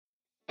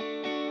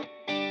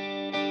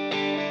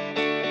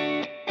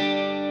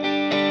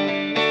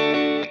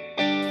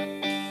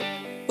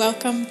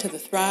Welcome to the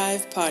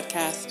Thrive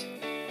Podcast.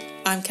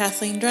 I'm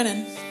Kathleen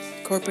Drennan,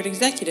 corporate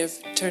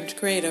executive turned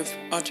creative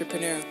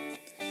entrepreneur.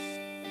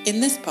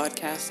 In this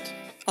podcast,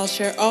 I'll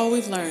share all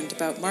we've learned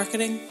about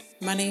marketing,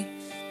 money,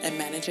 and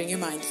managing your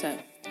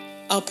mindset.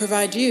 I'll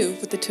provide you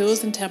with the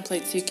tools and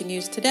templates you can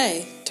use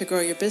today to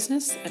grow your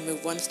business and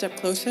move one step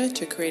closer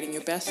to creating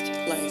your best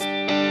life.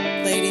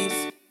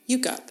 Ladies, you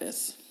got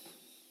this.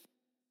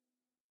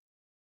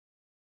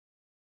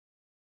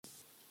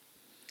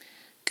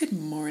 Good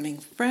morning,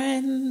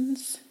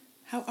 friends.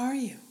 How are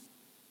you?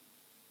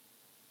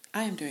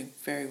 I am doing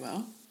very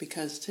well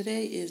because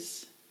today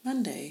is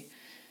Monday,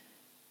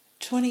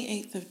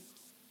 28th of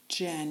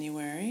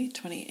January,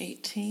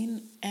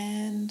 2018,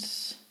 and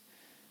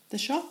the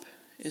shop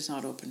is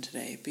not open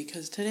today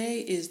because today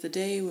is the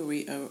day where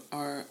we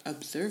are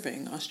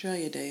observing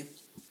Australia Day.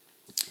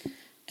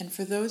 And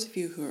for those of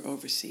you who are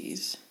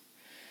overseas,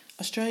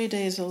 Australia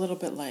Day is a little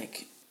bit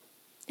like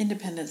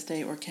Independence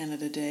Day or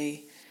Canada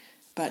Day,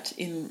 but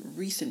in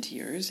recent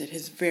years, it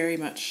has very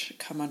much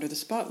come under the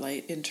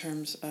spotlight in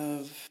terms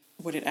of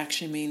what it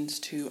actually means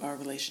to our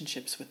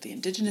relationships with the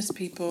Indigenous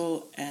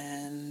people.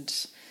 And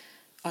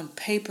on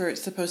paper,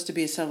 it's supposed to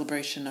be a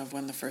celebration of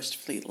when the first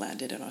fleet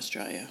landed in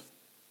Australia.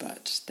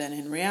 But then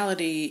in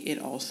reality, it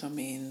also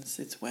means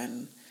it's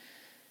when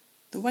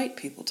the white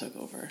people took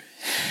over.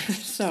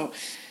 So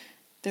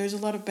there's a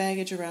lot of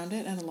baggage around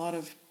it and a lot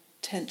of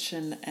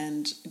tension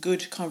and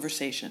good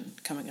conversation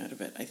coming out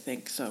of it, I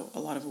think. So a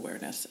lot of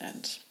awareness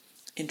and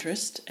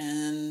interest,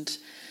 and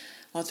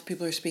lots of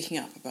people are speaking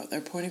up about their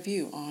point of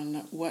view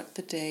on what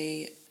the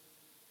day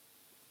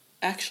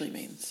actually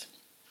means.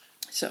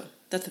 So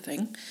that's the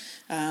thing.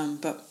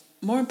 But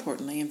more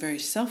importantly and very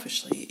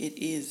selfishly,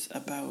 it is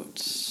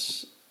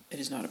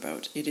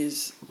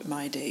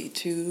my day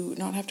to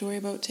not have to worry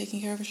about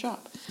taking care of a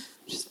shop,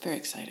 which is very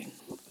exciting.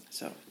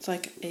 So it's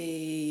like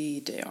a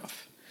day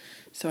off.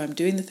 So I'm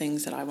doing the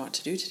things that I want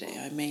to do today.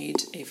 I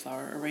made a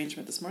flower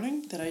arrangement this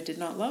morning that I did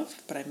not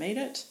love, but I made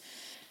it,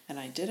 and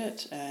I did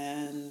it,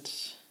 and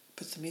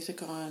put some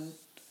music on,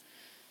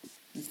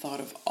 and thought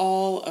of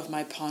all of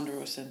my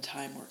Ponderosa and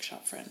Time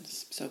workshop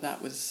friends. So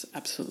that was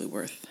absolutely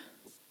worth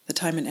the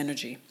time and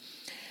energy.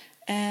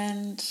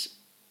 And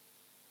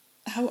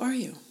how are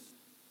you?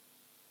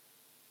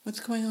 What's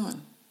going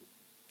on?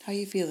 How are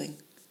you feeling?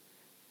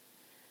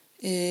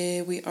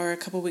 We are a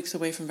couple weeks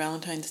away from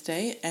Valentine's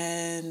Day,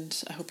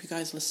 and I hope you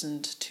guys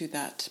listened to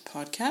that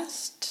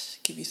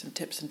podcast. Give you some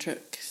tips and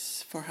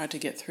tricks for how to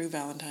get through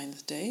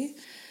Valentine's Day.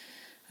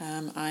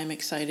 I'm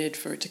excited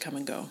for it to come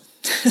and go.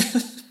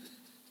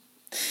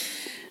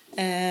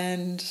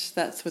 And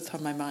that's what's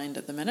on my mind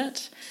at the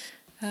minute.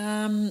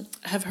 I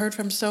have heard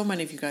from so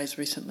many of you guys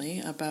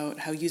recently about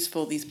how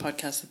useful these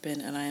podcasts have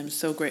been, and I am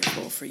so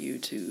grateful for you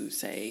to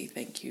say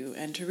thank you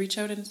and to reach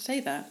out and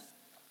say that.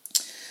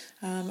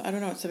 I don't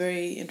know, it's a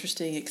very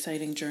interesting,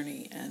 exciting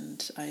journey,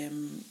 and I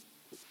am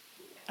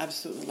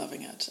absolutely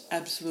loving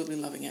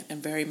it,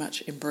 and very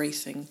much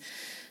embracing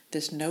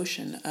this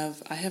notion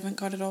of I haven't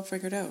got it all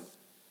figured out.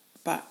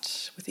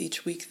 But with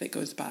each week that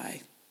goes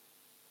by,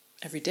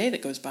 every day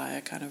that goes by,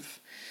 I kind of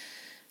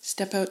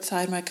step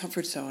outside my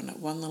comfort zone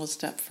one little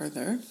step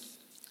further.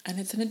 And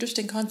it's an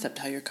interesting concept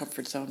how your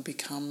comfort zone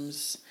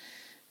becomes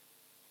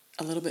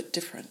a little bit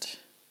different,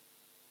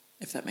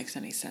 if that makes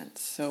any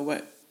sense. So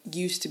what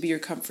used to be your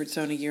comfort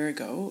zone a year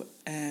ago,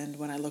 and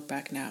when I look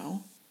back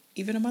now,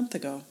 even a month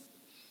ago,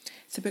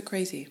 it's a bit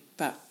crazy,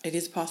 but it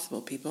is possible,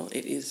 people.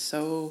 It is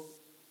so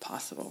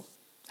possible.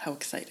 How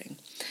exciting.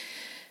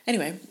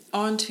 Anyway,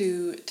 on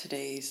to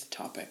today's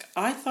topic.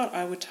 I thought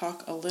I would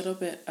talk a little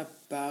bit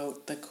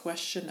about the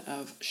question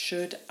of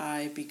should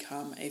I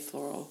become a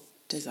floral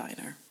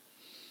designer?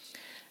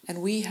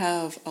 And we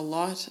have a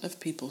lot of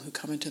people who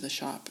come into the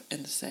shop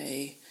and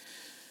say,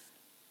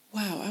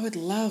 wow, I would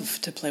love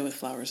to play with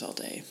flowers all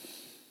day.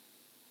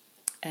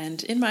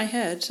 And in my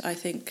head, I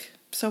think,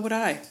 so would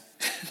I.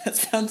 That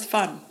sounds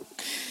fun.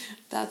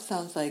 That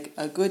sounds like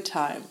a good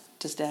time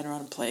to stand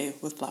around and play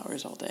with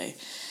flowers all day.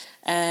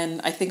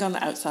 And I think on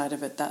the outside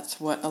of it,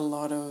 that's what a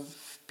lot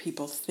of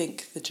people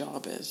think the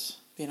job is,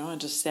 and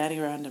just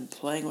standing around and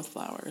playing with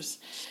flowers.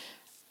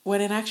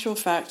 When in actual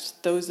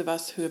fact, those of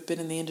us who have been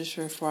in the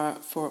industry for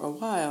a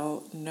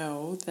while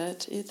know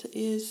that it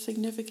is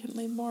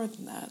significantly more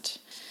than that.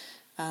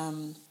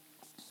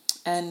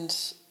 And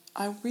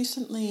I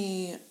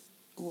recently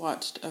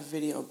watched a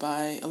video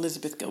by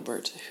Elizabeth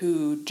Gilbert,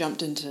 who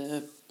jumped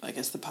into,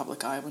 the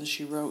public eye when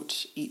she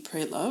wrote Eat,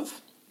 Pray,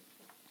 Love.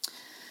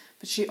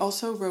 But she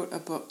also wrote a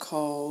book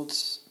called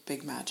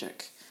Big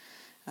Magic.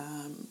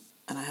 And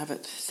I have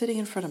it sitting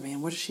in front of me.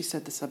 And what she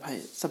said the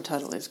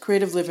subtitle is?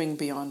 Creative Living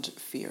Beyond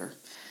Fear.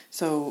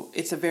 So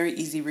it's a very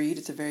easy read.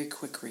 It's a very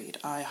quick read.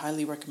 I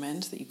highly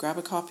recommend that you grab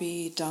a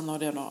copy,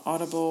 download it on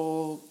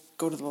Audible,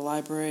 go to the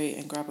library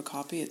and grab a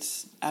copy.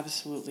 It's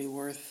absolutely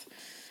worth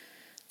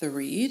the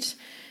read.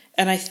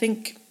 And I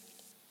think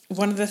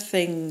one of the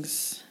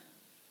things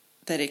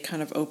that it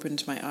kind of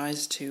opened my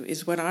eyes to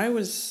is when I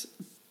was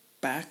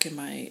back in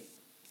my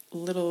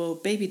little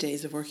baby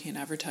days of working in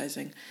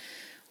advertising,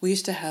 we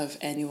used to have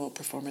annual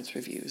performance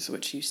reviews,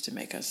 which used to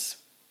make us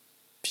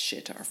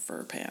shit our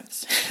fur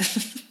pants.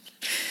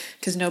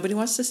 Because nobody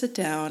wants to sit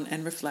down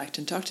and reflect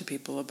and talk to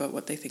people about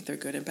what they think they're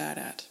good and bad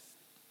at.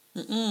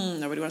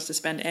 Nobody wants to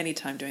spend any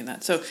time doing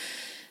that. So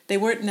they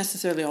weren't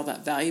necessarily all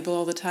that valuable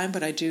all the time,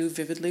 but I do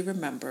vividly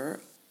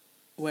remember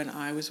when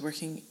I was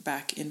working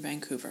back in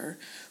Vancouver,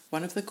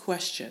 one of the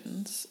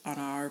questions on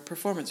our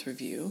performance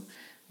review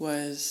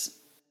was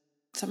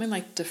something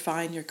like,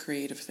 define your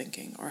creative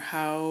thinking, or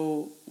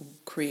how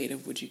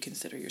creative would you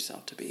consider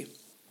yourself to be?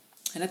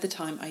 And at the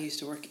time, I used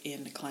to work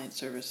in client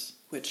service,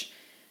 which,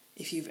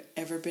 if you've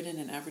ever been in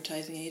an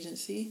advertising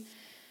agency,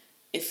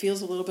 it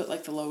feels a little bit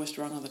like the lowest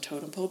rung on the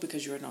totem pole,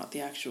 because you're not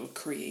the actual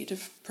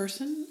creative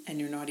person and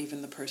you're not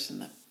even the person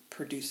that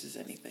produces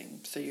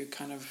anything. So you're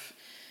kind of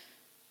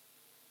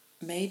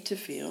made to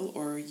feel,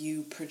 or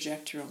you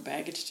project your own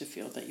baggage to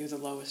feel, that you're the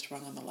lowest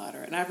rung on the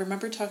ladder. And I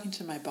remember talking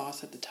to my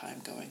boss at the time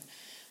going,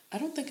 I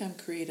don't think I'm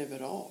creative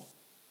at all.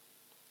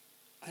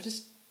 It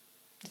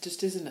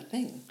just isn't a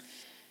thing.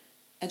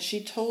 And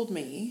she told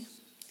me,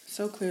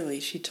 so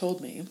clearly,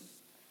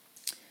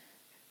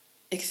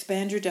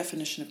 expand your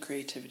definition of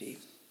creativity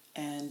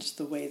and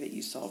the way that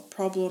you solve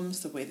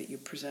problems, the way that you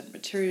present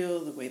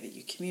material, the way that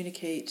you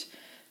communicate.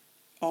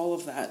 All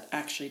of that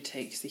actually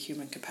takes the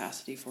human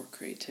capacity for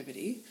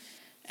creativity,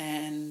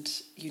 and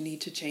you need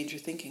to change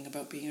your thinking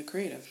about being a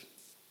creative.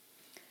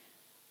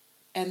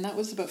 And that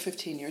was about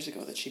 15 years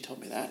ago that she told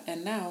me that.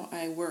 And now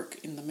I work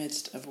in the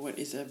midst of what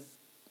is a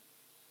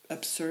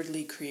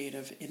absurdly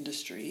creative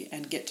industry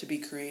and get to be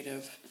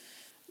creative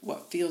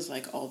what feels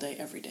like all day,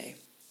 every day.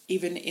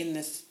 Even in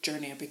this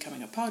journey of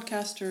becoming a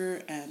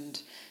podcaster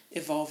and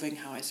evolving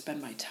how I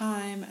spend my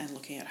time and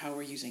looking at how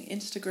we're using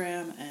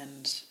Instagram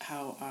and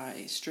how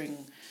I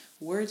string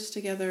words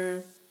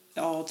together, it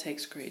all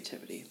takes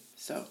creativity.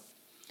 So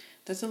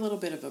that's a little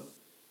bit of a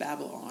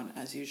babble on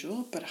as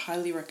usual, but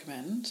highly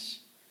recommend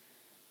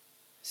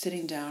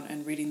sitting down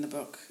and reading the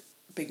book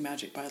Big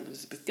Magic by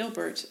Elizabeth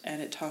Gilbert,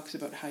 and it talks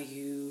about how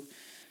you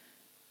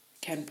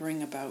can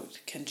bring about,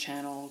 can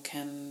channel,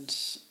 can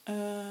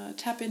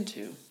tap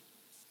into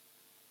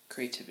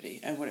creativity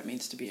and what it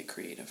means to be a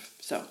creative.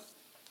 So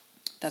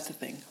that's the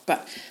thing.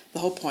 But the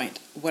whole point,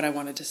 what I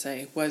wanted to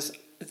say was,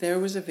 there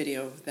was a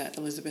video that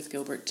Elizabeth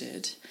Gilbert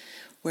did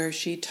where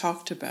she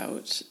talked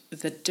about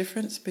the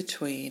difference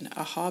between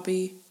a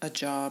hobby, a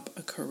job,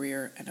 a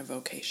career, and a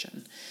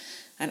vocation.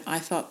 And I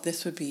thought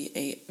this would be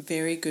a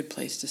very good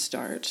place to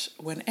start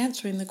when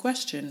answering the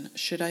question,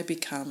 should I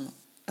become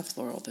a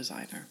floral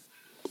designer?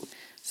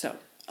 So,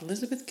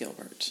 Elizabeth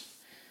Gilbert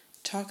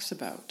talks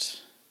about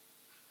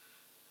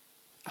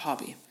a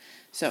hobby.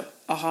 So,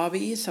 a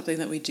hobby is something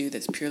that we do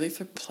that's purely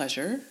for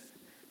pleasure,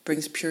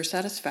 brings pure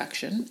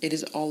satisfaction. It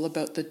is all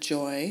about the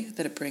joy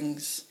that it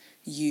brings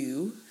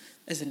you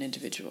as an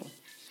individual.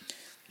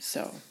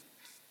 So,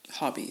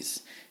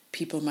 hobbies.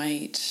 People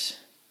might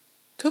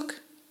cook.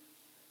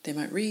 They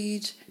might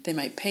read, they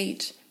might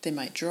paint, they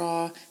might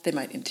draw, they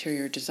might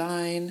interior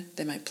design,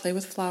 they might play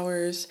with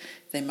flowers,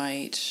 they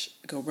might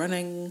go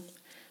running,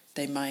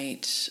 they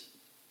might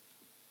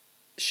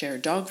share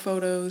dog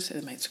photos,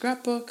 they might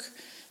scrapbook.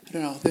 I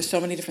don't know, there's so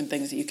many different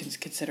things that you can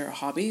consider a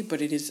hobby, but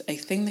it is a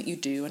thing that you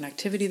do, an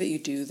activity that you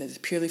do that is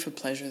purely for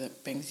pleasure,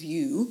 that brings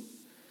you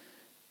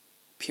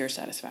pure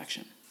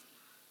satisfaction.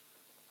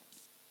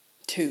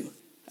 2,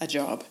 a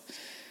job.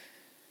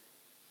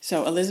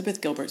 So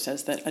Elizabeth Gilbert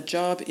says that a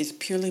job is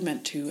purely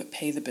meant to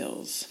pay the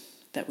bills,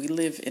 that we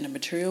live in a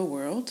material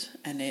world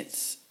and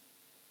it's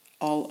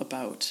all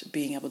about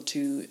being able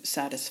to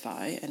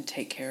satisfy and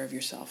take care of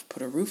yourself.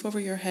 Put a roof over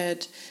your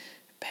head,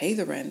 pay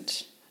the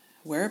rent,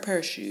 wear a pair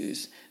of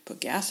shoes, put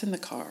gas in the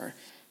car,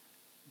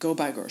 go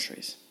buy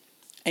groceries.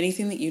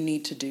 Anything that you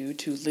need to do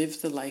to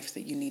live the life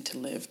that you need to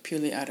live,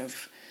 purely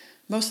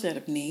mostly out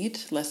of need,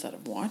 less out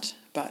of want,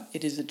 but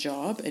it is a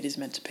job. It is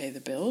meant to pay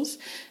the bills.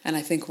 And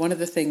I think one of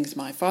the things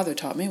my father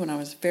taught me when I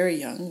was very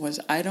young was,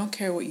 I don't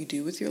care what you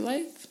do with your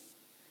life.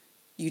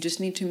 You just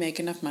need to make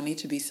enough money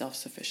to be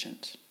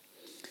self-sufficient.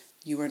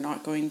 You are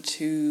not going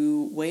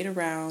to wait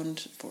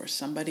around for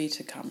somebody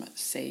to come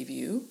save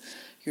you.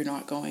 You're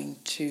not going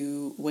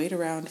to wait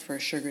around for a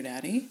sugar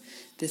daddy.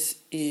 This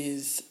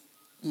is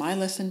my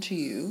lesson to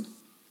you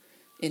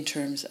in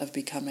terms of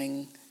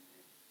becoming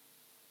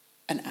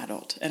an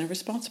adult and a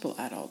responsible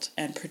adult,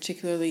 and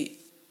particularly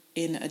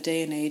in a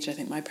day and age, I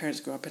think my parents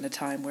grew up in a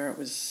time where it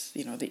was,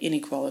 the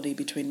inequality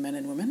between men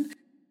and women,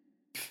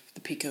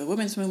 the peak of the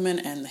women's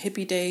movement and the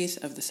hippie days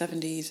of the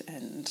 70s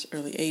and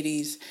early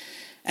 80s.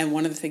 And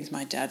one of the things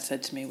my dad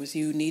said to me was,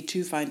 you need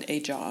to find a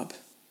job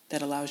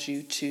that allows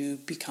you to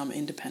become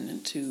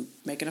independent, to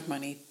make enough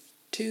money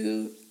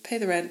to pay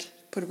the rent,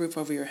 put a roof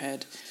over your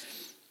head,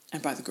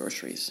 and buy the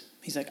groceries.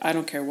 He's like, I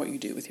don't care what you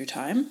do with your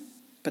time,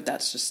 but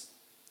that's just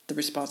the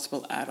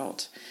responsible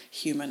adult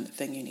human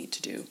thing you need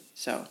to do.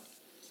 So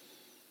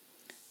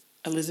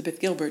Elizabeth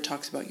Gilbert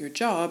talks about your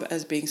job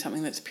as being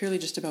something that's purely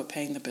just about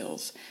paying the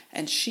bills.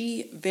 And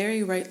she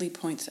very rightly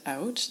points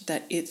out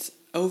that its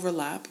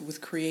overlap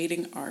with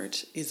creating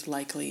art is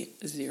likely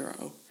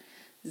zero.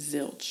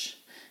 Zilch.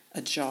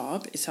 A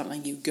job is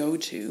something you go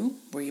to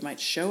where you might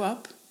show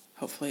up,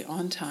 hopefully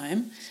on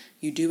time.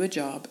 You do a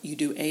job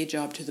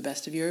to the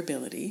best of your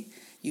ability.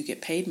 You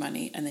get paid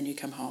money and then you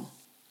come home.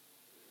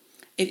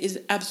 It is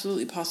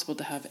absolutely possible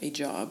to have a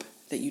job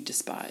that you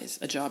despise,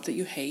 a job that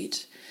you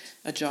hate,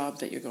 a job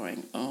that you're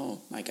going,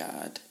 oh my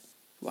God,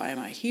 why am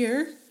I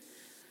here?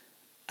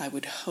 I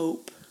would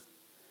hope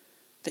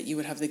that you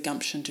would have the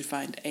gumption to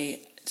find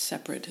a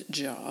separate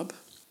job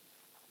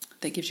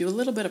that gives you a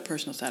little bit of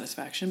personal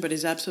satisfaction, but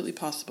is absolutely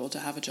possible to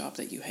have a job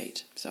that you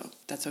hate. So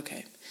that's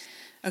okay.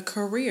 A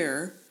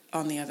career,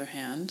 on the other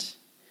hand,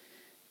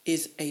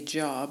 is a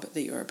job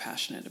that you are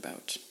passionate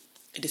about.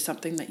 It is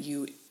something that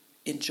you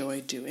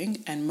enjoy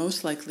doing, and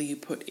most likely you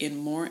put in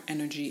more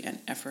energy and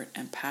effort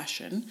and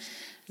passion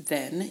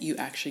than you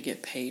actually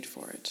get paid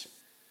for it.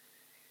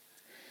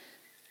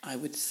 I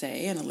would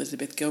say, and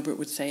Elizabeth Gilbert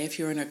would say, if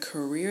you're in a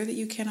career that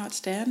you cannot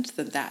stand,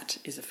 then that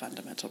is a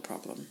fundamental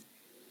problem.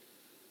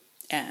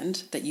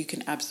 And that you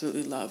can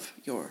absolutely love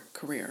your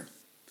career.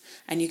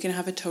 And you can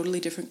have a totally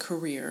different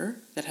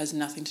career that has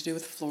nothing to do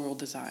with floral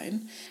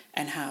design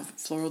and have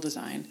floral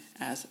design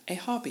as a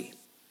hobby.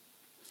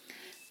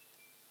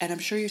 And I'm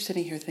sure you're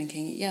sitting here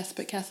thinking, yes,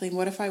 but Kathleen,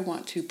 what if I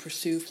want to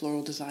pursue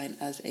floral design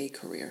as a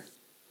career?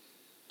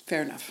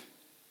 Fair enough.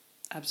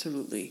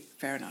 Absolutely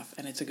fair enough.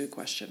 And it's a good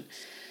question.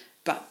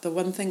 But the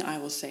one thing I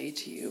will say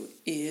to you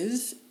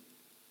is,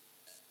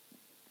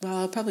 well,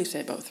 I'll probably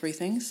say about 3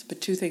 things,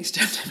 but 2 things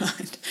jump to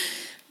mind.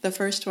 The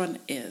first one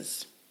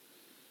is,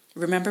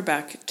 remember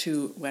back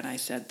to when I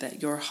said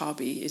that your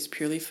hobby is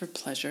purely for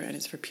pleasure and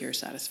it's for pure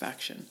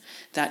satisfaction.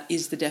 That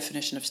is the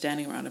definition of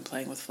standing around and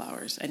playing with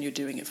flowers. And you're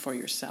doing it for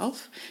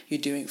yourself. You're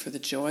doing it for the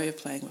joy of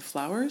playing with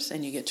flowers,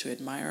 and you get to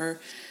admire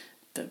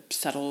the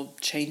subtle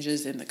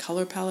changes in the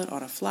color palette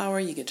on a flower.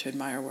 You get to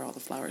admire where all the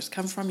flowers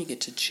come from. You get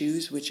to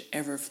choose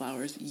whichever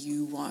flowers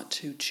you want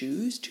to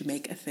choose to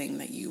make a thing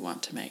that you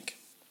want to make.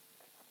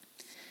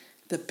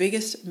 The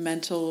biggest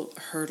mental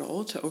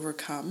hurdle to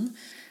overcome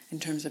in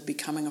terms of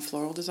becoming a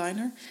floral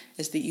designer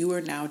is that you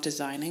are now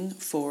designing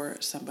for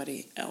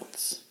somebody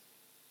else.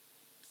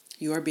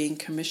 You are being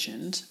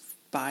commissioned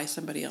by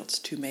somebody else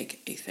to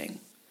make a thing.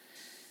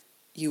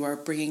 You are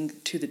bringing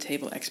to the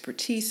table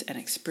expertise and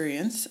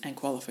experience and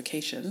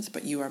qualifications,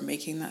 but you are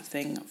making that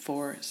thing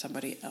for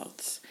somebody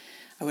else.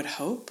 I would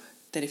hope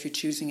that if you're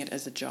choosing it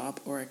as a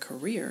job or a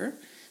career,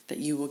 that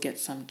you will get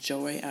some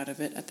joy out of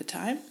it at the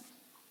time.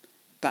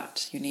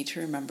 But you need to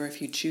remember,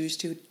 if you choose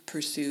to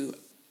pursue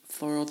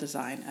floral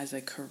design as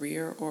a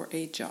career or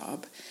a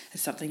job,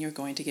 as something you're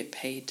going to get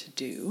paid to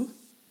do,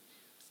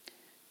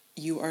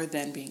 you are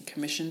then being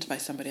commissioned by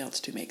somebody else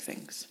to make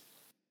things.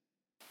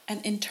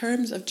 And in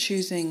terms of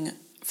choosing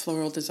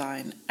floral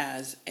design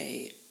as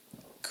a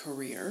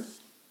career,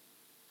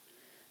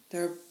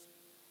 there are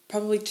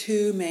probably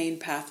 2 main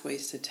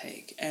pathways to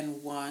take.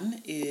 And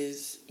one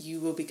is you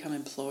will become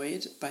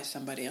employed by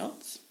somebody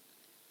else.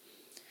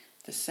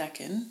 The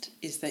second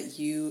is that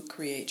you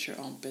create your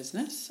own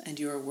business and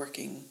you are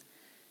working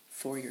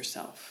for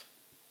yourself.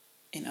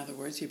 In other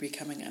words, you're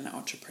becoming an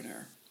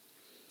entrepreneur.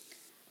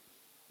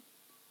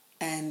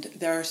 And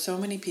there are so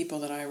many people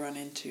that I run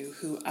into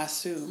who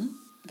assume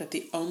that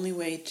the only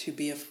way to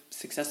be a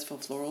successful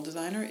floral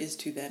designer is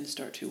to then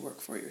start to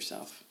work for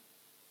yourself.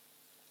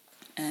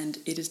 And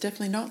it is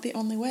definitely not the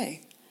only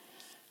way.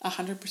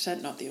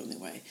 100% not the only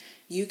way.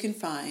 You can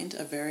find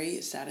a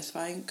very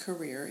satisfying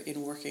career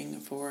in working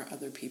for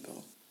other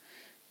people.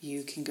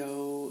 You can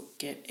go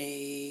get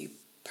a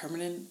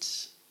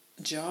permanent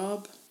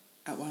job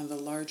at one of the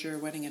larger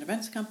wedding and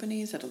events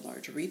companies, at a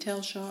large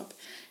retail shop.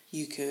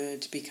 You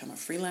could become a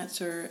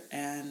freelancer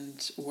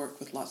and work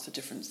with lots of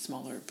different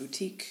smaller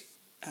boutique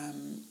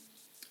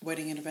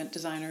wedding and event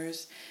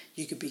designers.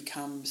 You could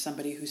become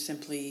somebody who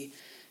simply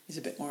is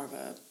a bit more of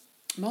a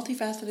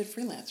multifaceted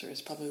freelancer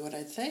is probably what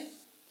I'd say.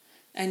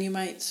 And you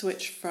might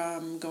switch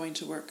from going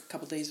to work a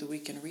couple days a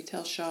week in a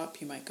retail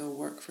shop. You might go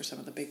work for some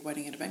of the big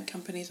wedding and event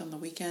companies on the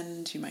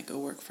weekends. You might go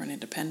work for an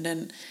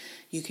independent.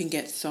 You can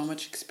get so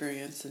much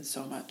experience and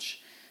so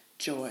much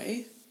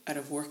joy out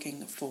of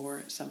working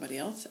for somebody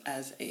else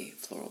as a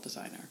floral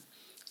designer.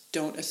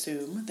 Don't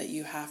assume that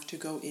you have to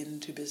go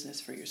into business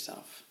for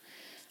yourself.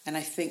 And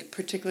I think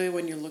particularly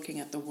when you're looking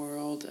at the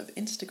world of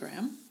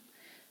Instagram,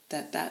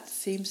 that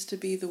seems to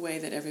be the way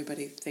that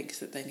everybody thinks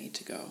that they need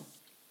to go.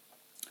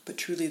 But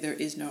truly there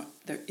is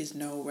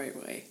no right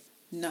way.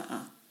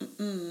 Nuh-uh.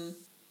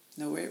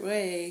 No right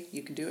way.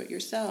 You can do it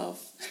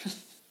yourself.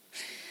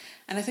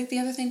 And I think the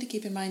other thing to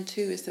keep in mind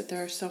too is that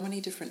there are so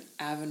many different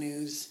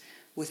avenues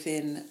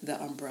within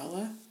the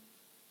umbrella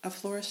of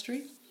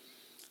floristry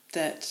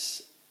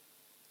that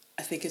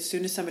I think as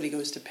soon as somebody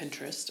goes to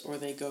Pinterest or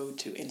they go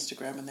to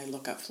Instagram and they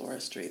look up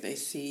floristry, they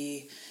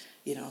see,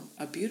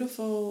 a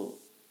beautiful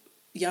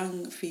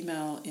young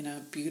female in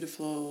a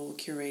beautiful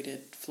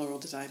curated floral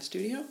design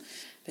studio.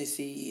 They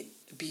see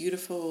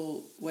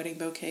beautiful wedding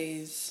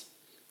bouquets,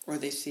 or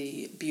they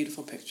see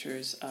beautiful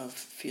pictures of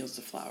fields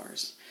of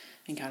flowers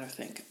and kind of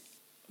think,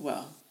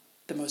 well,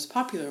 the most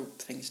popular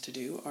things to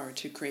do are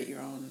to create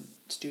your own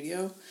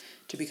studio,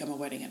 to become a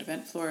wedding and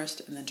event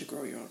florist, and then to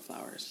grow your own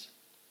flowers.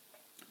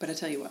 But I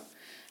tell you what,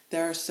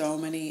 there are so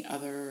many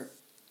other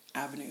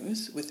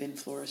avenues within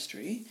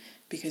floristry,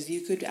 because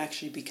you could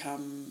actually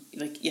become,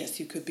 yes,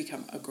 you could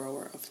become a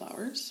grower of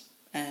flowers,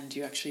 and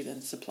you actually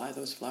then supply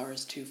those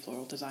flowers to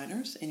floral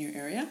designers in your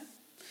area.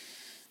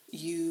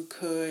 You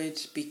could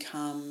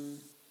become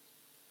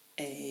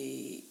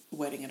a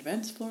wedding and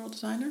events floral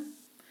designer.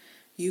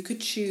 You could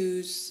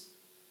choose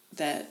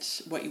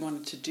that what you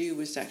wanted to do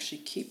was to actually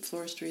keep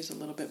floristry as a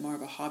little bit more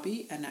of a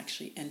hobby and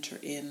actually enter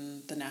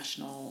in the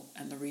national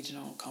and the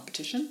regional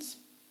competitions.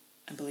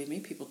 And believe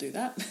me, people do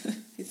that.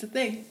 It's a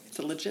thing. It's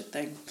a legit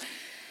thing.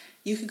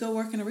 You could go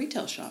work in a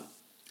retail shop.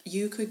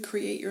 You could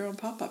create your own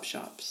pop-up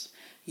shops.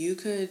 You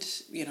could,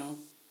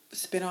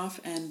 spin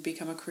off and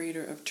become a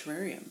creator of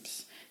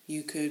terrariums.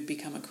 You could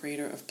become a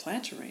creator of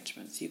plant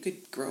arrangements. You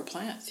could grow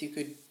plants. You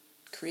could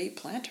create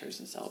planters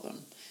and sell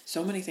them.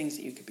 So many things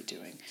that you could be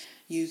doing.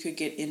 You could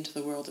get into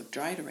the world of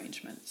dried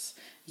arrangements.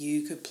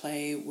 You could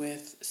play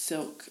with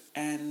silk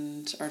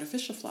and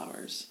artificial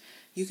flowers.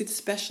 You could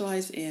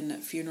specialize in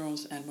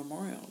funerals and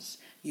memorials.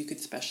 You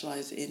could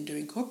specialize in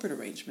doing corporate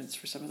arrangements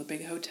for some of the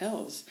big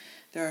hotels.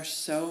 There are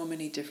so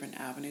many different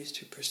avenues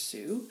to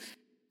pursue.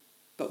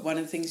 But one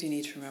of the things you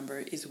need to remember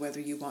is whether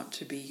you want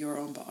to be your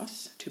own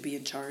boss, to be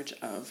in charge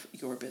of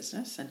your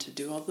business and to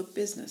do all the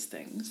business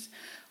things,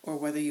 or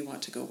whether you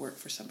want to go work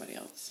for somebody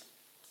else.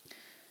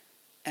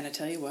 And I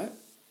tell you what,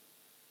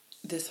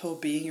 this whole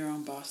being your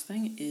own boss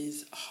thing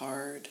is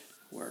hard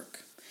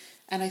work.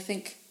 And I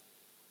think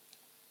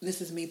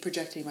this is me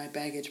projecting my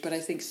baggage, but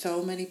I think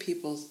so many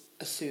people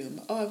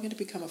assume, I'm going to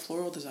become a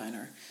floral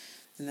designer.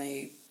 And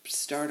they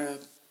start a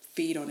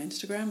feed on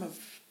Instagram of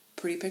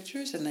pretty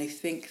pictures, and they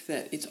think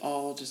that it's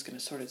all just going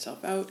to sort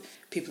itself out.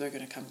 People are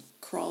going to come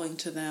crawling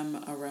to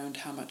them around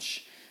how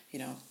much,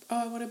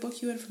 I want to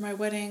book you in for my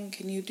wedding.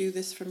 Can you do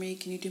this for me?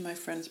 Can you do my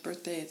friend's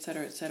birthday,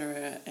 etc.,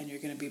 etc.? And you're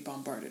going to be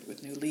bombarded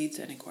with new leads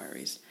and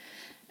inquiries.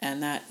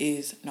 And that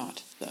is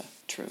not the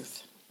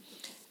truth.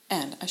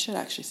 And I should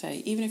actually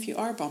say, even if you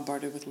are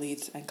bombarded with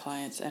leads and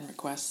clients and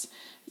requests,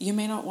 you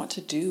may not want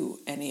to do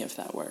any of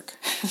that work.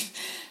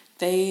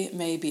 They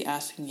may be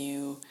asking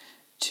you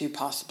to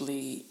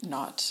possibly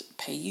not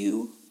pay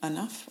you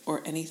enough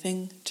or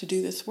anything to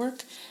do this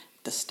work.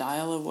 The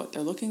style of what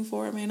they're looking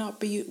for may not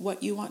be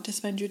what you want to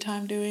spend your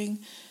time doing.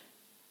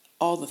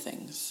 All the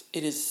things.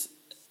 There's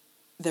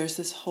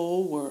this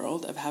whole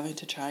world of having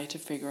to try to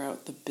figure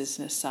out the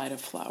business side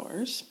of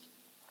flowers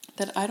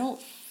that I don't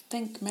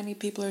think many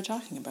people are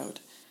talking about,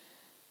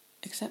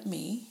 except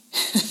me,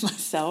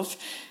 myself,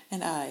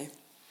 and I.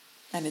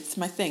 And it's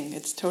my thing.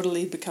 It's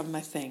totally become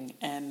my thing.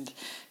 And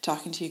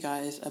talking to you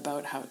guys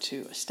about how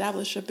to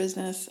establish a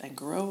business and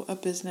grow a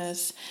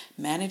business,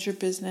 manage your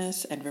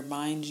business, and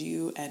remind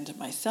you and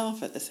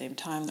myself at the same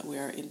time that we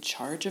are in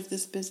charge of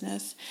this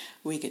business.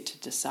 We get to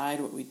decide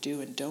what we do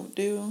and don't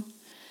do.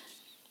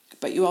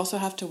 But you also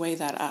have to weigh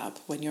that up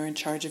when you're in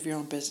charge of your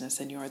own business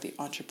and you are the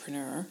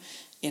entrepreneur,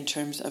 in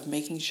terms of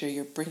making sure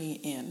you're bringing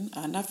in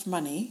enough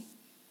money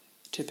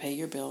to pay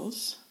your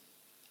bills,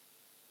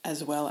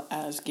 as well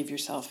as give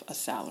yourself a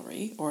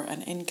salary or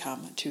an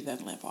income to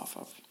then live off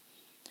of.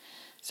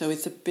 So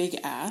it's a big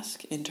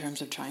ask in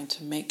terms of trying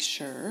to make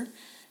sure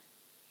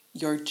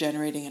you're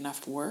generating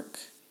enough work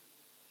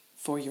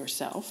for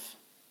yourself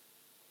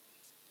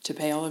to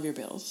pay all of your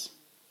bills,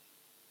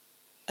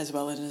 as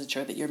well as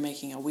ensure that you're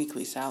making a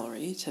weekly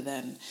salary to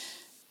then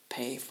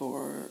pay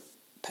for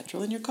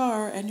petrol in your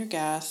car and your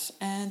gas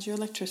and your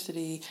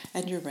electricity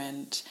and your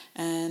rent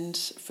and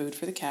food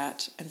for the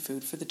cat and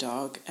food for the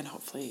dog and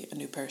hopefully a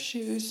new pair of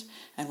shoes,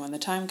 and when the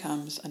time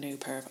comes, a new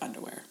pair of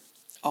underwear.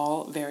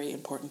 All very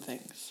important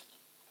things.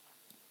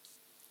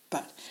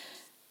 But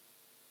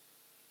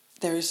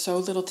there is so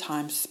little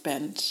time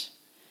spent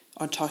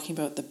on talking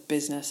about the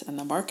business and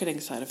the marketing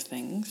side of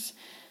things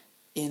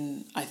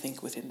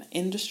within the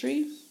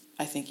industry.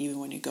 I think even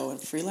when you go and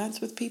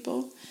freelance with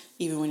people,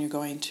 even when you're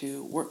going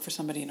to work for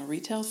somebody in a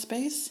retail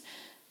space,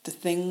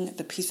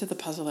 the piece of the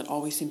puzzle that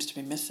always seems to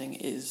be missing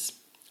is,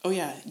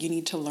 you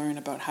need to learn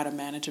about how to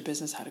manage a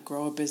business, how to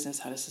grow a business,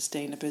 how to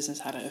sustain a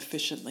business, how to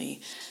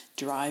efficiently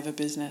drive a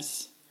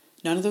business.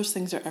 None of those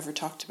things are ever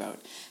talked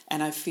about.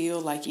 And I feel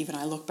like even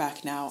I look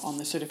back now on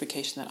the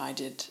certification that I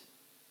did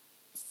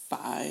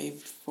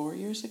 4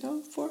 years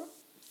ago.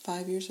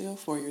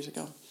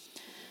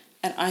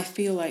 And I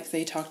feel like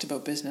they talked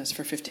about business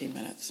for 15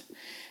 minutes.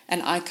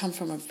 And I come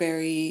from a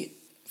very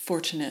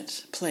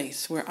fortunate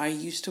place where I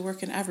used to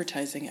work in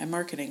advertising and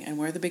marketing and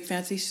wear the big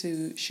fancy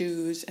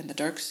shoes and the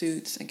dark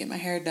suits and get my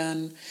hair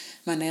done,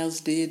 my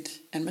nails did,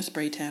 and my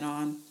spray tan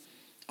on.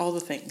 All the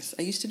things.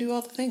 I used to do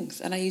all the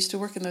things. And I used to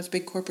work in those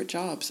big corporate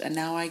jobs. And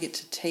now I get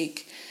to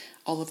take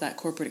all of that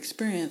corporate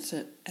experience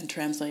and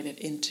translate it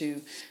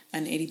into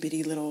an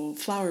itty-bitty little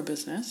flower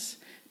business.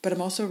 But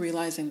I'm also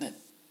realizing that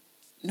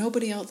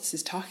nobody else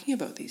is talking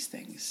about these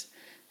things.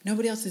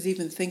 Nobody else is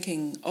even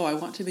thinking, I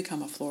want to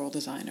become a floral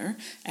designer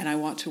and I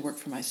want to work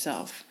for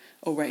myself.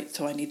 Oh, right,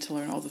 so I need to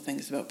learn all the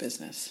things about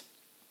business.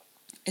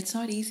 It's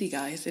not easy,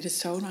 guys. It is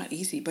so not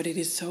easy, but it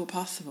is so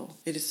possible.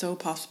 It is so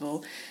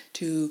possible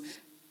to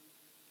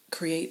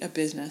create a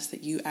business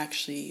that you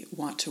actually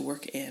want to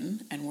work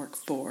in and work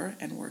for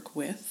and work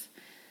with.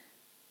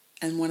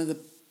 And one of the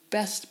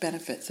best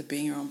benefits of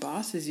being your own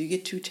boss is you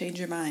get to change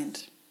your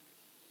mind.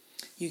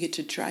 You get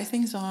to try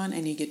things on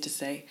and you get to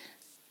say,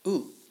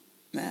 ooh,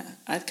 man,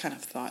 I kind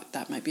of thought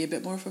that might be a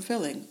bit more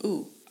fulfilling.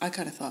 Ooh, I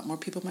kind of thought more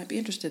people might be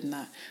interested in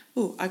that.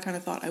 Ooh, I kind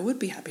of thought I would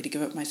be happy to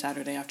give up my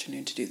Saturday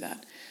afternoon to do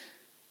that.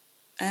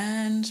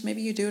 And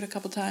maybe you do it a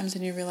couple times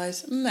and you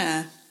realize,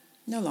 nah,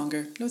 no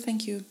longer. No,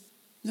 thank you.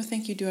 No,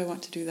 thank you. Do I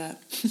want to do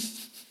that?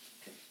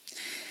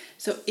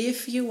 So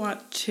if you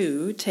want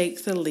to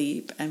take the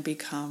leap and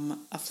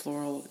become a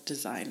floral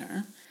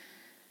designer,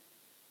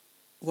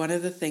 one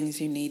of the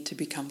things you need to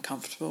become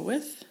comfortable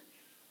with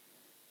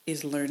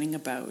is learning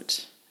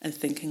about and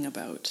thinking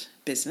about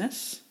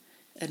business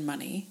and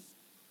money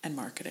and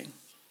marketing.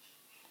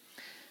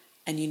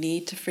 And you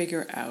need to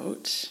figure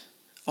out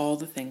all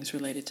the things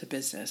related to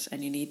business,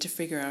 and you need to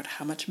figure out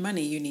how much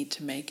money you need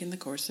to make in the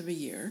course of a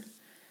year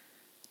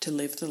to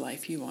live the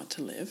life you want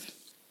to live.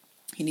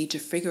 You need to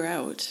figure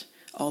out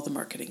all the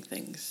marketing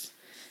things.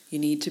 You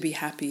need to be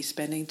happy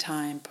spending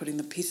time putting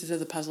the pieces of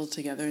the puzzle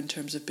together in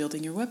terms of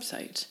building your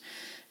website,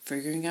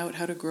 figuring out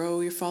how to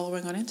grow your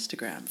following on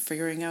Instagram,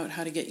 figuring out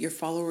how to get your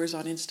followers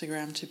on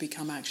Instagram to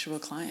become actual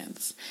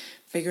clients,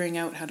 figuring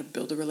out how to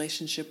build a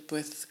relationship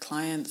with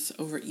clients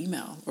over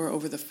email or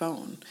over the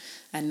phone,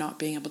 and not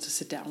being able to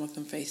sit down with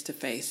them face to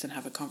face and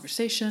have a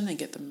conversation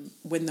and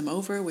win them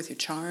over with your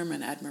charm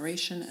and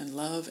admiration and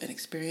love and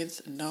experience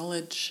and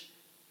knowledge.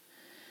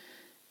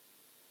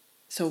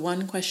 So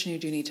one question you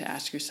do need to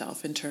ask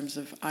yourself in terms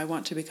of, I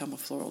want to become a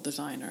floral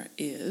designer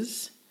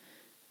is,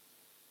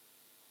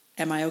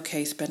 am I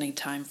okay spending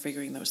time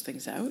figuring those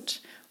things out?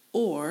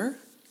 Or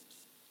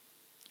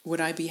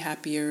would I be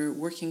happier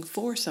working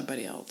for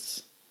somebody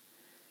else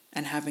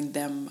and having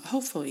them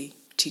hopefully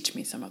teach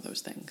me some of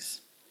those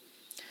things?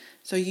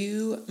 So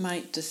you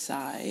might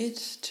decide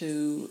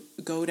to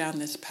go down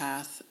this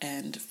path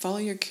and follow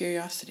your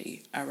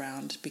curiosity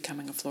around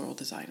becoming a floral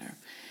designer.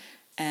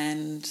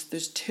 And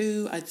there's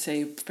two, I'd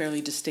say,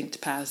 fairly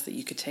distinct paths that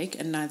you could take,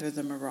 and neither of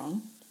them are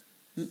wrong.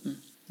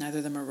 Neither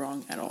of them are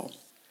wrong at all.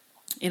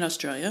 In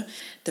Australia,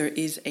 there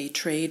is a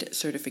trade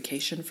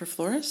certification for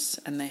florists,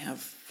 and they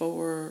have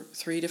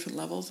three different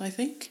levels, I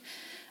think.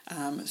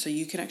 So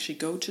you can actually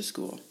go to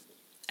school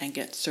and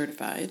get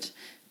certified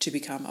to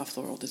become a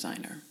floral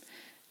designer.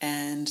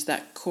 And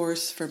that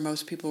course for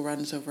most people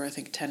runs over, I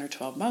think, 10 or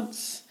 12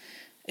 months.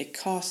 It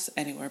costs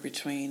anywhere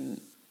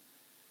between,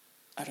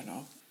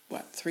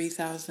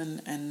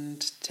 $3,000 and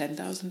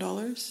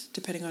 $10,000,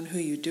 depending on who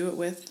you do it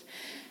with.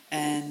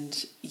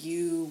 And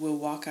you will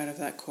walk out of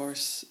that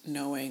course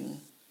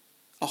knowing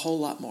a whole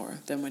lot more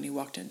than when you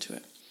walked into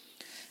it.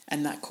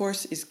 And that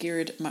course is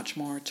geared much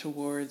more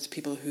towards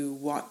people who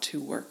want to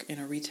work in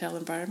a retail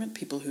environment,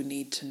 people who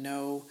need to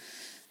know,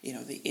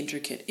 the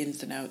intricate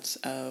ins and outs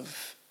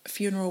of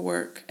funeral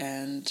work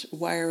and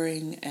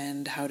wiring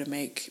and how to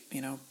make,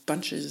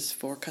 bunches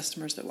for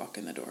customers that walk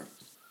in the door.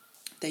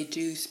 They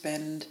do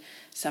spend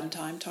some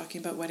time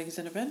talking about weddings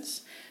and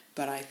events,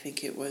 but I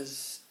think it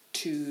was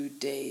 2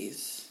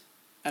 days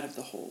out of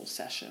the whole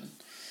session.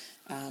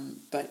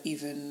 But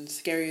even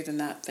scarier than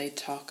that, they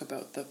talk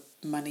about the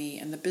money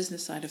and the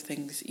business side of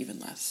things even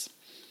less.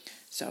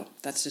 So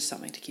that's just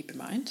something to keep in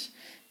mind,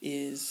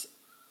 is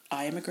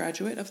I am a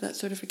graduate of that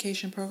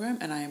certification program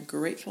and I am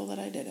grateful that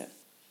I did it.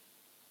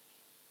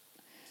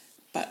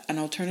 But an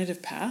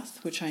alternative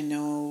path, which I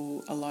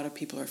know a lot of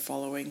people are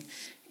following,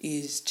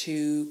 is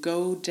to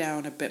go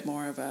down a bit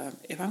more of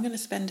if I'm going to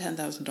spend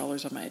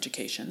 $10,000 on my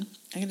education,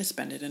 I'm going to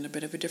spend it in a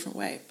bit of a different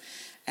way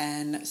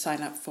and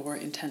sign up for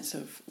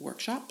intensive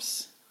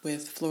workshops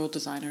with floral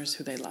designers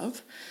who they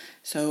love.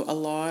 So a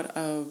lot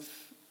of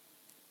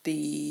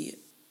the,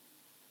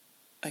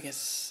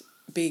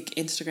 big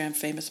Instagram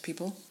famous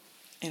people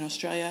in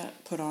Australia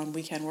put on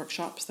weekend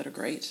workshops that are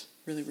great,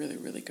 really, really,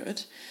 really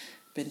good.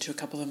 Been to a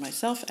couple of them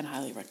myself and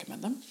highly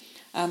recommend them.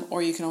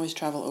 Or you can always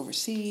travel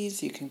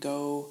overseas. You can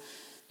go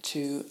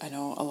to, I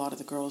know a lot of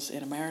the girls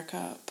in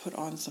America put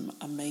on some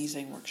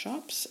amazing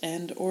workshops,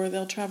 or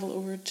they'll travel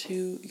over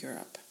to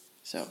Europe.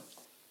 So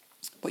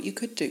what you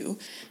could do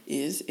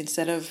is,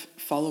 instead of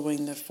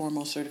following the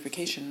formal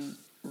certification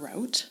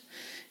route,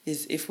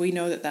 is if we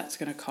know that that's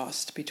going to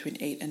cost between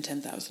 $8,000 and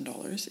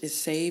 $10,000, is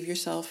save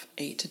yourself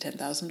 $8,000 to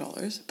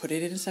 $10,000, put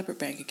it in a separate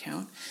bank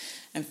account,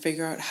 and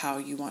figure out how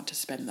you want to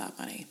spend that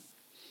money.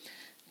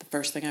 The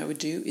first thing I would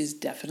do is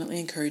definitely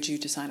encourage you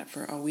to sign up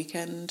for a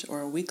weekend or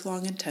a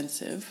week-long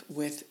intensive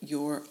with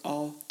your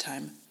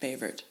all-time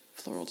favorite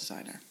floral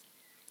designer.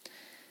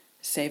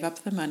 Save up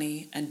the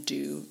money and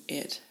do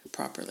it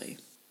properly.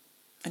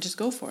 And just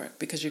go for it,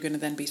 because you're going to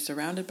then be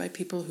surrounded by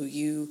people who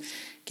you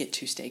get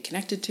to stay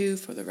connected to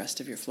for the rest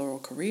of your floral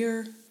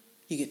career.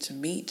 You get to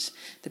meet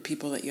the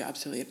people that you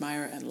absolutely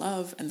admire and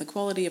love, and the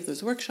quality of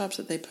those workshops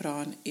that they put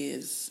on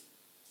is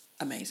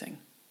amazing.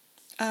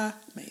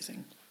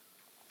 Amazing.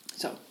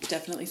 So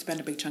definitely spend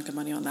a big chunk of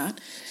money on that.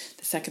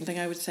 The second thing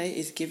I would say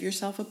is give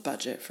yourself a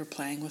budget for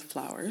playing with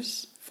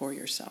flowers for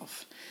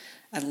yourself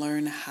and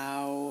learn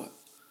how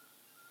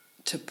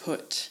to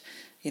put,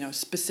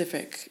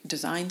 specific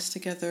designs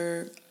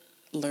together,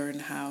 learn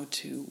how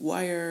to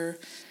wire,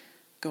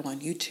 go on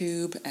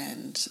YouTube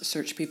and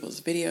search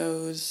people's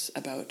videos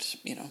about,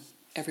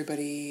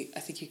 everybody. I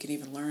think you can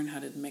even learn how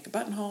to make a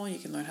buttonhole. You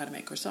can learn how to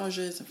make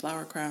corsages and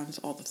flower crowns,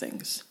 all the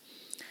things.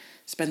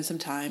 Spend some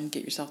time,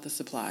 get yourself the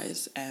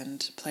supplies,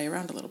 and play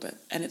around a little bit.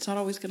 And it's not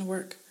always going to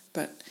work,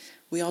 but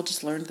we all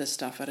just learned this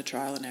stuff out of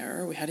trial and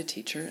error. We had a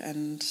teacher,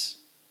 and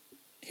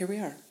here we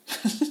are.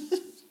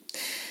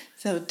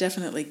 So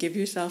definitely give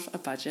yourself a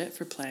budget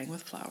for playing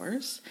with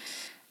flowers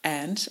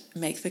and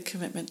make the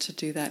commitment to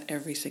do that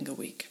every single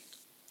week.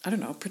 I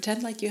don't know,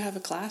 pretend like you have a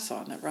class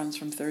on that runs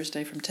from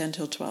Thursday from 10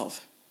 till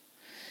 12.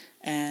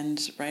 And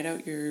write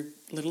out your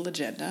little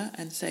agenda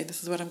and say,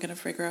 this is what I'm going to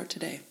figure out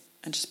today.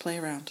 And just play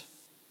around.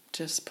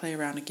 Just play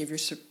around and give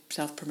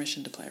yourself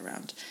permission to play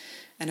around.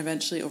 And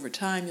eventually, over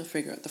time, you'll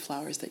figure out the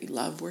flowers that you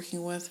love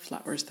working with,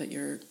 flowers that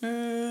you're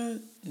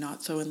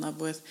not so in love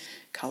with,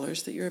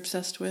 colors that you're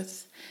obsessed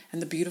with.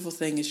 And the beautiful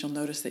thing is you'll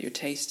notice that your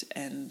taste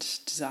and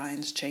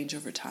designs change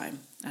over time.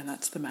 And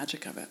that's the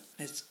magic of it.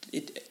 It's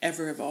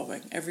ever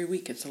evolving. Every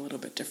week it's a little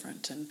bit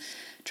different. And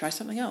try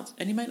something else.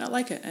 And you might not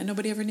like it. And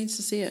nobody ever needs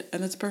to see it.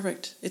 And it's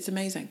perfect. It's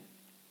amazing.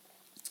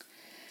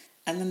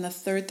 And then the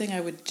third thing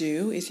I would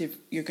do is if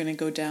you're going to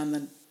go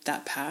down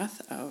that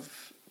path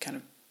of kind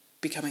of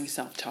becoming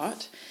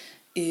self-taught,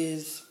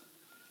 is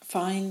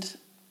find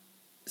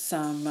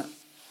some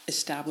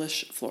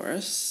established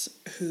florists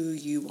who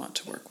you want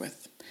to work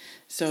with.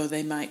 So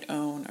they might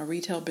own a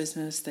retail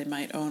business, they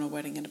might own a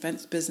wedding and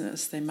events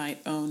business, they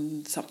might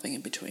own something in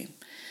between.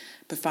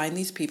 But find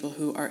these people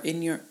who are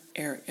in your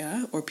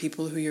area or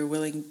people who you're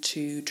willing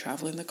to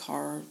travel in the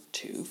car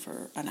to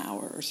for an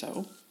hour or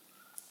so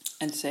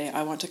and say,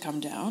 I want to come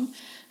down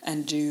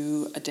and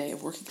do a day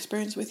of work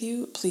experience with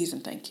you, please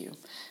and thank you.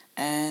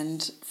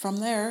 And from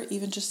there,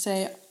 even just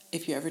say,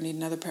 if you ever need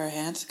another pair of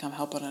hands to come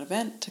help on an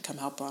event, to come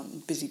help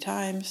on busy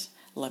times,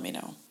 let me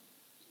know.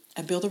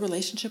 And build a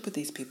relationship with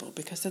these people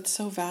because that's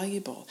so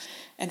valuable.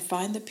 And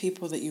find the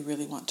people that you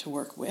really want to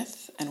work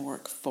with and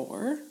work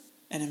for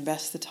and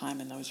invest the time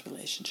in those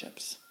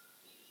relationships.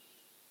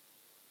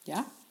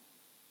 Yeah?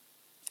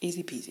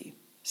 Easy peasy.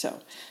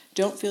 So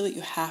don't feel that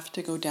you have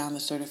to go down the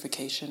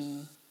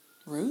certification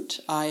route.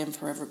 I am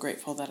forever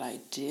grateful that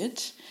I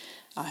did.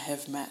 I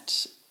have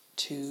met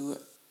two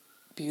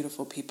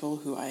beautiful people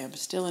who I am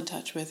still in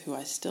touch with, who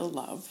I still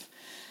love,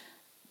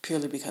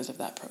 purely because of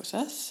that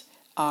process.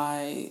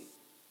 I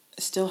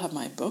still have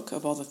my book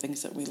of all the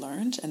things that we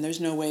learned, and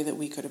there's no way that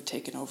we could have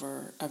taken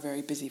over a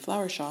very busy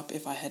flower shop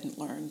if I hadn't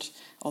learned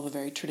all the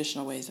very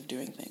traditional ways of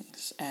doing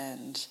things.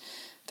 And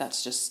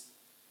that's just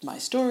my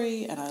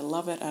story, and I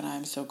love it, and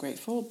I'm so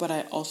grateful. But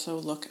I also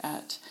look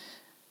at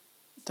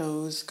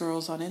those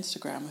girls on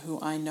Instagram who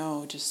I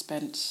know just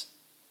spent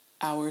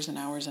hours and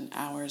hours and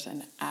hours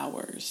and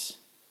hours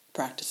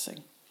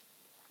practicing,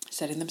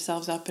 setting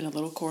themselves up in a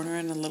little corner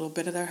in a little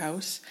bit of their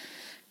house,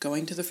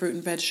 going to the fruit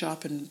and veg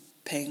shop and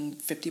paying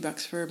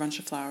 $50 for a bunch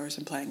of flowers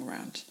and playing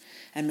around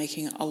and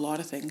making a lot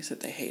of things that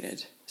they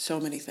hated. So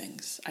many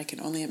things. I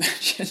can only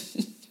imagine.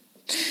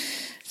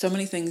 So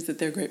many things that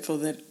they're grateful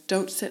that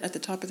don't sit at the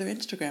top of their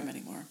Instagram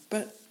anymore.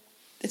 But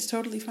it's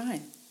totally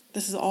fine.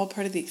 This is all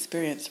part of the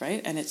experience,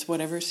 right? And it's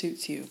whatever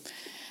suits you.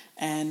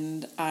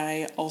 And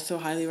I also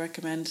highly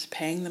recommend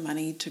paying the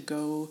money to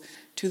go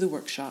to the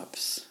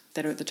workshops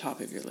that are at the top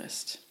of your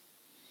list.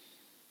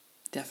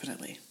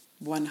 Definitely.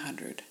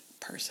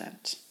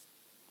 100%.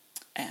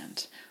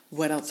 And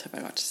what else have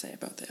I got to say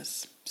about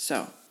this?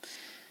 So,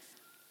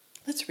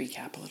 let's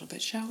recap a little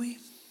bit, shall we?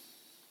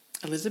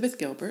 Elizabeth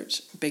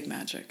Gilbert, Big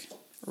Magic.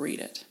 Read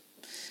it.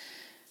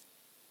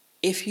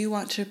 If you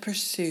want to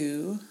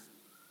pursue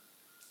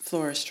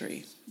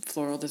floristry,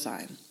 floral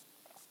design,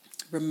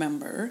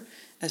 remember,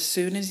 as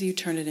soon as you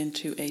turn it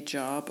into a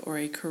job or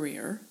a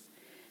career,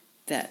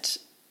 that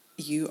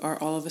you are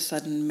all of a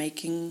sudden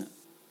making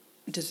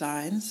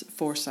designs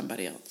for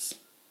somebody else.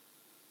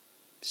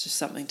 It's just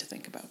something to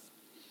think about.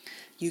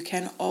 You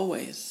can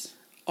always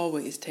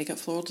take up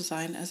floral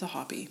design as a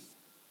hobby.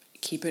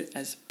 Keep it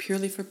as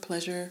purely for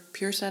pleasure,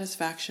 pure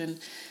satisfaction,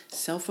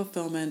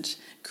 self-fulfillment,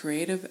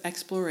 creative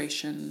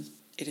exploration.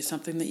 It is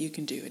something that you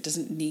can do. It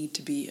doesn't need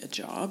to be a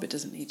job. It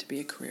doesn't need to be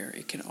a career.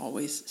 It can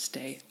always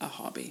stay a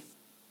hobby.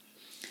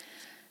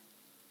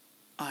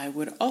 I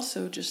would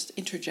also just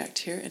interject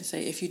here and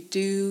say if you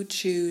do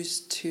choose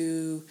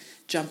to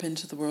jump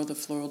into the world of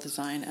floral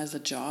design as a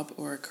job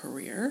or a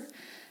career,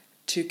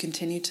 to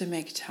continue to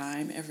make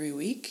time every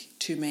week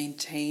to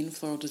maintain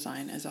floral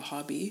design as a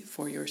hobby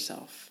for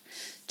yourself,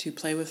 to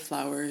play with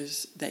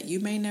flowers that you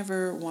may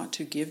never want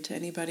to give to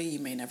anybody, you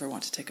may never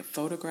want to take a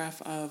photograph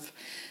of,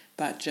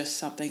 but just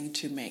something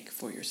to make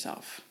for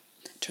yourself.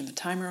 Turn the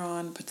timer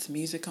on, put some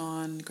music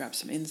on, grab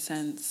some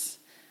incense,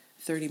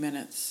 30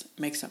 minutes,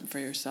 make something for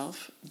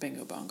yourself,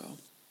 bingo bongo.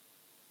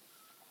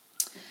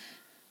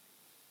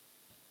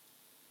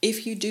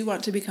 If you do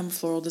want to become a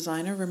floral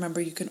designer,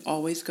 remember you can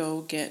always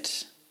go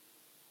get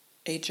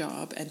a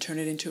job and turn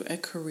it into a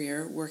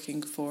career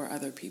working for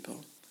other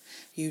people.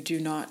 You do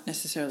not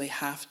necessarily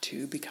have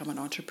to become an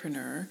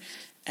entrepreneur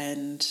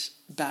and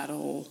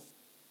battle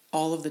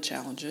all of the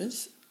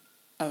challenges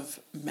of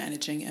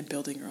managing and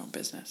building your own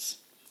business.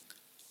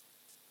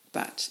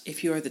 But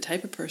if you are the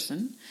type of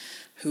person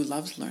who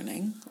loves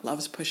learning,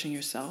 loves pushing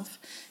yourself,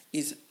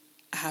 is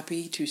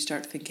happy to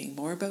start thinking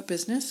more about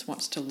business,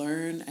 wants to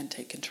learn and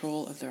take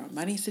control of their own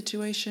money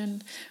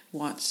situation,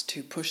 wants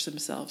to push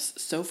themselves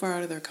so far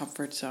out of their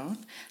comfort zone,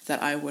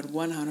 that I would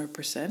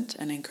 100%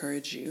 and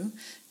encourage you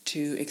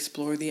to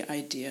explore the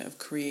idea of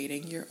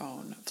creating your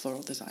own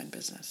floral design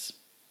business.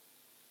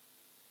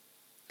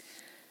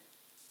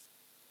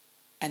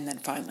 And then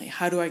finally,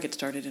 how do I get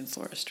started in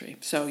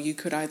floristry? So you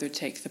could either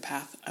take the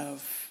path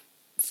of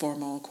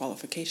formal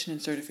qualification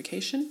and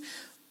certification,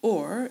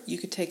 or you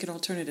could take an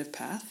alternative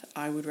path.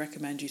 I would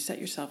recommend you set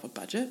yourself a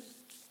budget,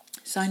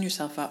 sign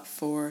yourself up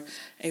for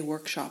a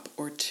workshop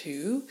or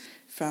two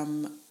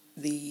from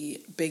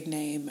the big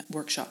name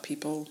workshop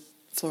people,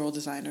 floral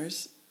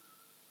designers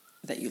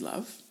that you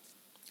love.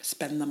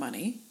 Spend the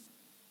money.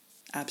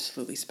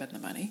 Absolutely spend the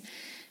money.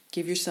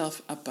 Give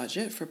yourself a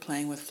budget for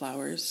playing with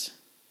flowers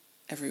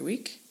every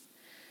week.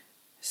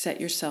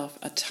 Set yourself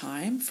a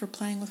time for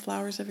playing with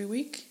flowers every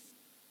week.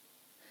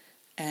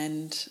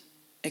 And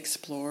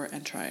explore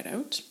and try it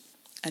out.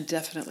 And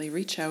definitely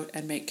reach out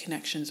and make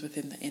connections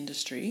within the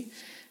industry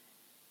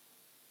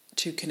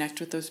to connect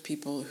with those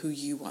people who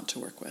you want to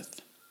work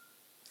with.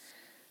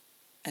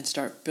 And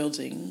start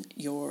building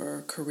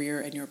your career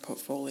and your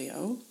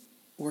portfolio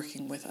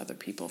working with other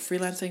people,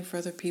 freelancing for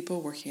other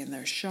people, working in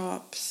their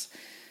shops,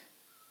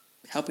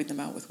 helping them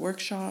out with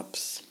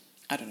workshops.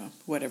 I don't know,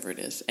 whatever it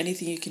is.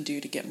 Anything you can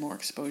do to get more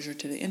exposure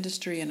to the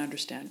industry and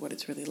understand what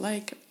it's really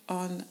like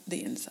on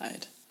the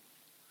inside.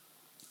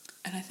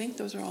 And I think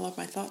those are all of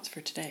my thoughts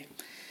for today.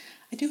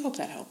 I do hope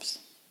that helps.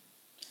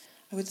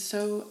 I would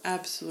so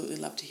absolutely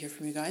love to hear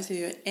from you guys. If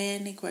you have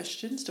any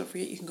questions, don't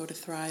forget you can go to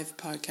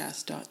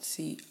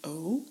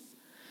thrivepodcast.co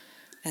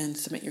and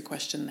submit your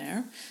question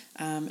there.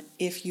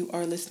 If you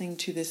are listening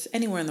to this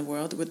anywhere in the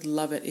world, would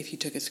love it if you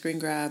took a screen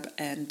grab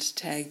and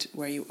tagged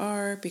where you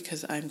are,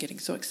 because I'm getting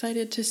so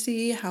excited to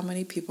see how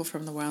many people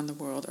from around the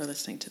world are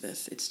listening to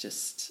this. It's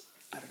just,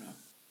 I don't know,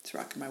 it's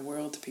rocking my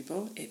world,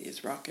 people. It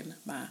is rocking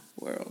my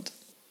world.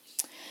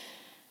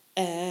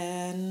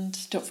 And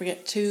don't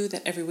forget too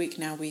that every week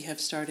now we have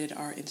started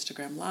our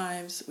Instagram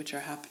lives, which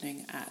are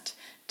happening at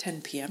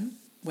 10 p.m.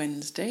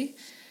 Wednesday.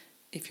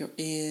 If you're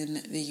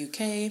in the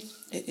UK,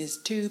 it is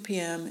 2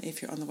 p.m. if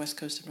you're on the west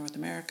coast of North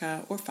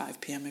America, or 5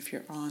 p.m. if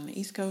you're on the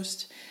east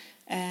coast.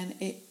 And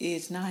it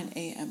is 9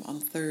 a.m. on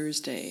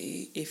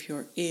Thursday if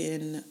you're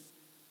on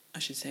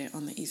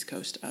the east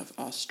coast of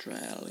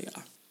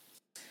Australia.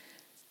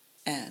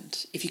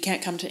 And if you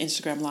can't come to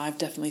Instagram Live,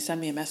 definitely send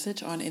me a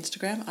message on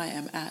Instagram. I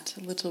am at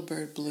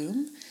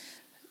littlebirdbloom.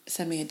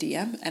 Send me a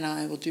DM and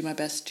I will do my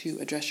best to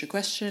address your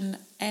question.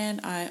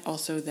 And I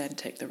also then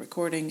take the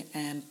recording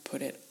and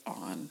put it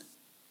on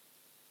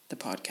the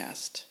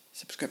podcast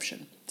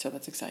subscription. So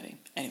that's exciting.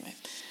 Anyway,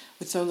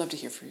 would so love to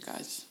hear from you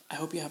guys. I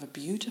hope you have a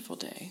beautiful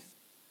day,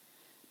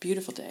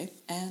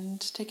 and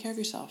take care of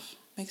yourself.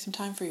 Make some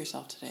time for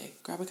yourself today.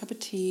 Grab a cup of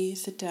tea,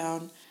 sit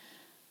down,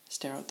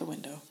 stare out the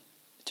window,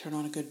 turn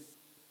on a good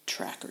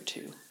track or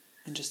two,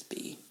 and just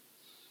be.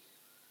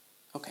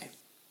 Okay,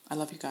 I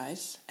love you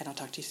guys, and I'll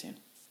talk to you soon.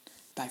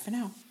 Bye for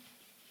now.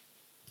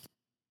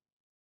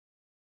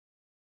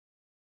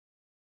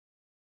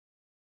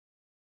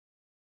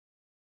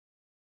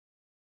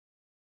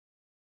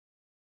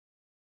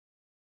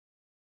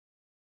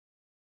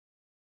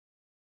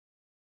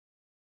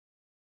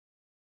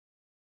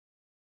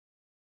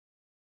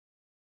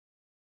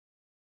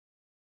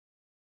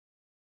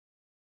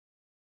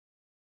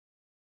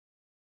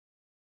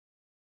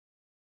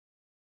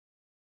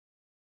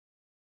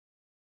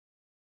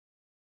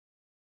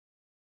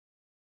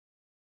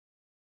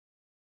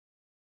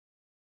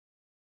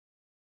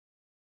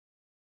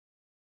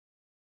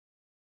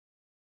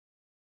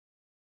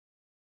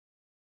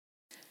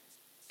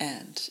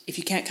 And if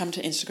you can't come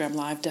to Instagram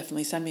Live,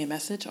 definitely send me a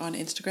message on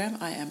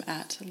Instagram. I am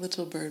at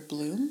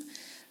littlebirdbloom.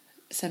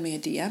 Send me a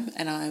DM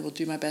and I will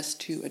do my best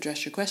to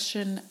address your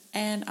question.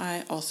 And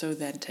I also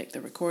then take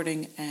the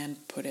recording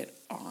and put it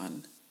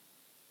on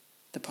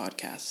the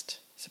podcast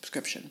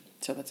subscription.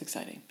 So that's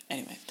exciting.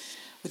 Anyway,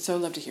 would so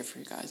love to hear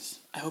from you guys.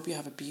 I hope you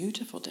have a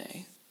beautiful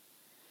day,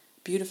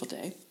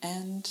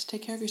 and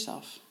take care of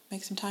yourself.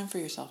 Make some time for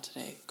yourself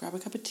today. Grab a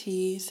cup of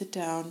tea, sit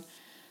down,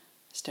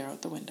 stare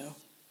out the window,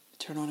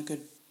 turn on a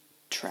good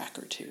track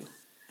or two,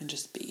 and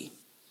just be.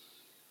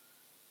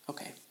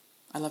 Okay,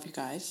 I love you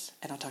guys,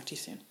 and I'll talk to you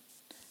soon.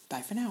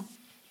 Bye for now.